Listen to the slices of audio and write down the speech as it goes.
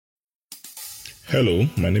Hello,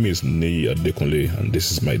 my name is Nei Adekunle, and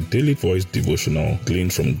this is my daily voice devotional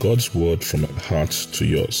gleaned from God's word from my heart to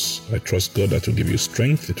yours. I trust God that will give you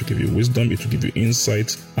strength, it will give you wisdom, it will give you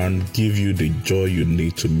insight, and give you the joy you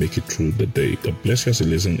need to make it through the day. God bless you as you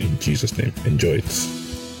listen in Jesus' name. Enjoy it.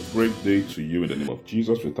 Great day to you in the name of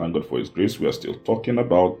Jesus. We thank God for His grace. We are still talking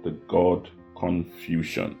about the God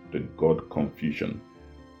confusion. The God confusion.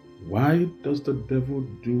 Why does the devil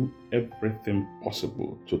do everything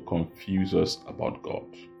possible to confuse us about God?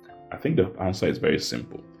 I think the answer is very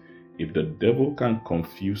simple. If the devil can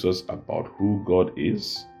confuse us about who God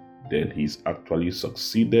is, then he's actually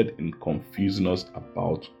succeeded in confusing us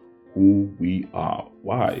about who we are.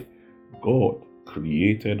 Why? God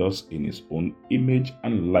created us in His own image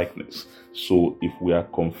and likeness. So if we are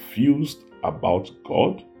confused about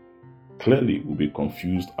God, clearly we'll be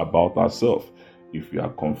confused about ourselves. If you are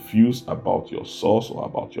confused about your source or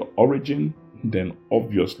about your origin, then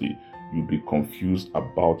obviously you'll be confused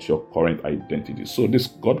about your current identity. So this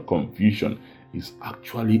God confusion is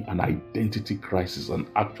actually an identity crisis and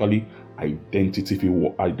actually identity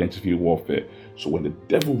warfare. So when the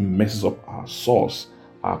devil messes up our source,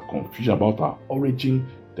 our confusion about our origin,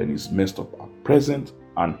 then he's messed up our present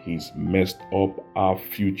and he's messed up our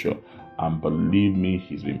future. And believe me,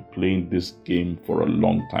 he's been playing this game for a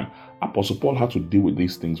long time. Apostle Paul had to deal with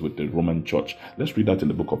these things with the Roman church. Let's read that in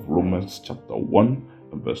the book of Romans chapter 1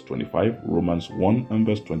 and verse 25. Romans 1 and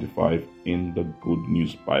verse 25 in the Good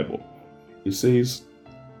News Bible. It says,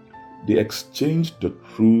 they exchanged the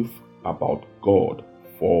truth about God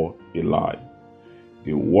for a lie.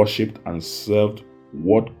 They worshipped and served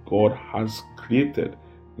what God has created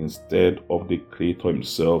instead of the Creator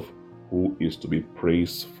Himself, who is to be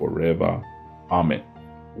praised forever. Amen.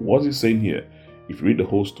 What's he saying here? If you read the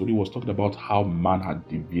whole story, he was talking about how man had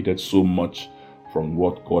deviated so much from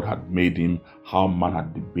what God had made him, how man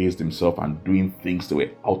had debased himself and doing things that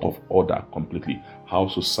were out of order completely, how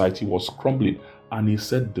society was crumbling. And he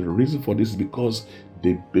said the reason for this is because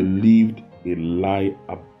they believed a lie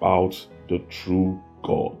about the true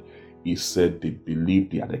God. He said they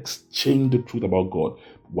believed they had exchanged the truth about God.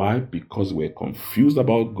 Why? Because they were confused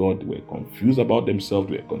about God, they were confused about themselves,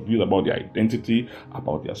 they were confused about their identity,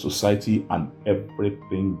 about their society, and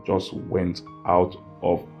everything just went out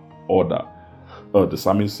of order. The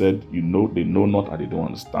psalmist said, they know not and they don't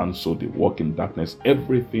understand, so they walk in darkness.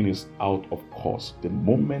 Everything is out of course. The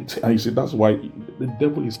moment, and you see, that's why the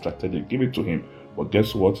devil is strategic. Give it to him. But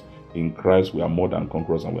guess what? In Christ, we are more than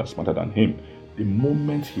conquerors and we are smarter than him. The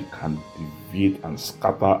moment he can deviate and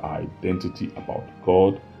scatter our identity about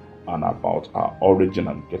God and about our origin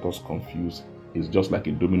and get us confused, it's just like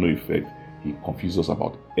a domino effect. He confuses us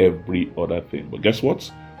about every other thing. But guess what?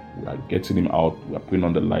 We are getting him out, we are putting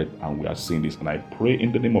on the light, and we are seeing this. And I pray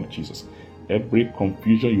in the name of Jesus, every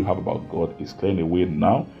confusion you have about God is clearing away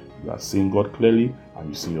now. You are seeing God clearly, and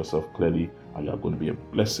you see yourself clearly, and you are going to be a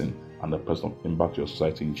blessing and a person of impact to your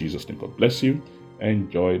society in Jesus' name. God bless you.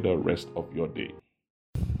 Enjoy the rest of your day.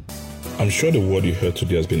 I'm sure the word you heard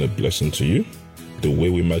today has been a blessing to you. The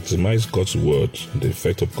way we maximize God's word, the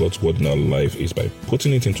effect of God's word in our life, is by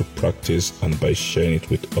putting it into practice and by sharing it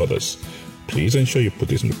with others. Please ensure you put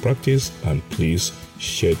this into practice and please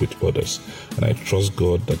share it with others. And I trust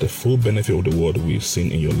God that the full benefit of the word will be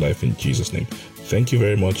seen in your life in Jesus' name. Thank you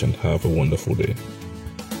very much and have a wonderful day.